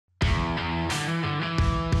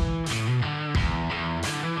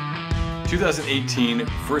2018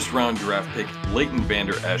 first-round draft pick Leighton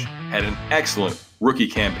Vander Esch had an excellent rookie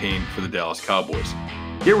campaign for the Dallas Cowboys.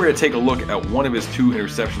 Here we're going to take a look at one of his 2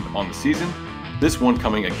 interceptions on the season, this one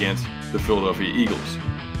coming against the Philadelphia Eagles.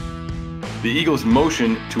 The Eagles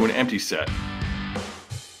motion to an empty set.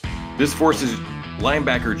 This forces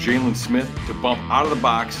linebacker Jalen Smith to bump out of the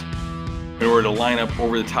box in order to line up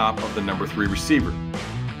over the top of the number 3 receiver.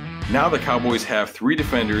 Now the Cowboys have 3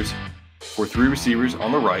 defenders for 3 receivers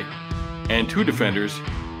on the right and 2 defenders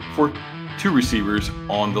for 2 receivers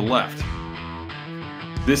on the left.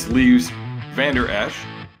 This leaves Vander Esch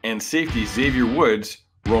and safety Xavier Woods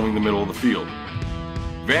roaming the middle of the field.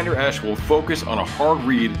 Vander Esch will focus on a hard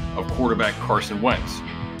read of quarterback Carson Wentz.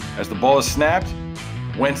 As the ball is snapped,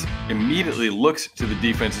 Wentz immediately looks to the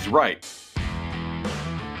defense's right.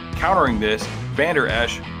 Countering this, Vander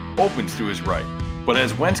Esch opens to his right, but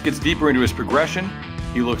as Wentz gets deeper into his progression,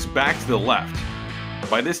 he looks back to the left.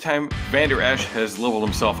 By this time, Vander Esch has leveled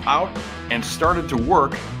himself out and started to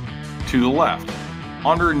work to the left,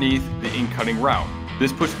 underneath the in-cutting route.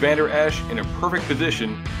 This puts Vander Esch in a perfect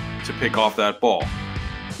position to pick off that ball.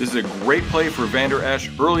 This is a great play for Vander Esch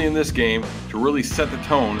early in this game to really set the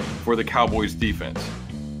tone for the Cowboys defense.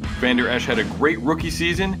 Vander Esch had a great rookie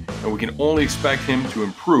season, and we can only expect him to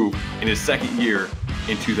improve in his second year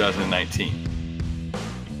in 2019.